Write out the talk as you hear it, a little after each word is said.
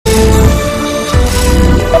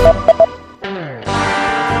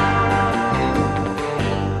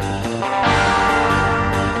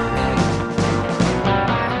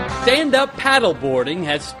Paddleboarding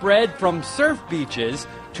has spread from surf beaches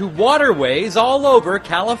to waterways all over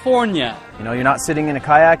California. You know, you're not sitting in a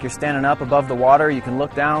kayak, you're standing up above the water, you can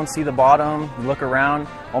look down, see the bottom, look around,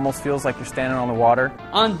 almost feels like you're standing on the water.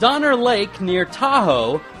 On Donner Lake near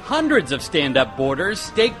Tahoe, hundreds of stand-up boarders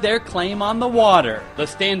stake their claim on the water. The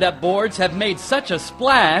stand-up boards have made such a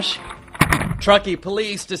splash, Truckee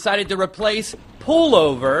police decided to replace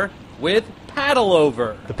pullover with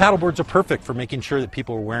paddle-over. The paddleboards are perfect for making sure that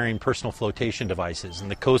people are wearing personal flotation devices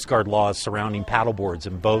and the Coast Guard laws surrounding paddleboards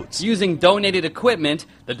and boats. Using donated equipment,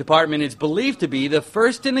 the department is believed to be the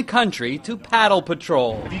first in the country to paddle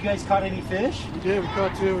patrol. Have you guys caught any fish? Yeah, we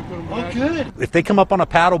caught two. We put them back. Oh, good. If they come up on a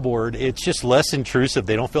paddleboard, it's just less intrusive.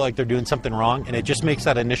 They don't feel like they're doing something wrong, and it just makes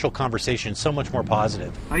that initial conversation so much more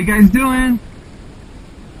positive. How you guys doing?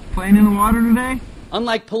 Playing in the water today?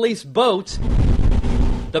 Unlike police boats,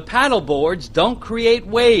 the paddleboards don't create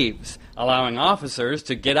waves, allowing officers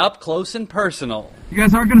to get up close and personal. You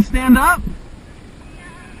guys aren't going to stand up?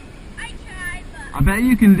 I tried, but I bet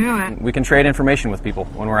you can do it. We can trade information with people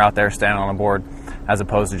when we're out there standing on a board, as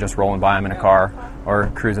opposed to just rolling by them in a car or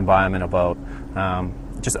cruising by them in a boat.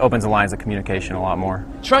 It just opens the lines of communication a lot more.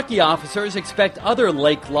 Truckee officers expect other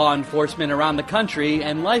lake law enforcement around the country,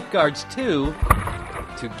 and lifeguards too,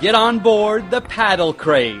 to get on board the paddle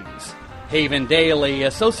craze. Haven Daley,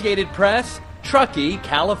 Associated Press, Truckee,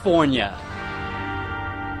 California.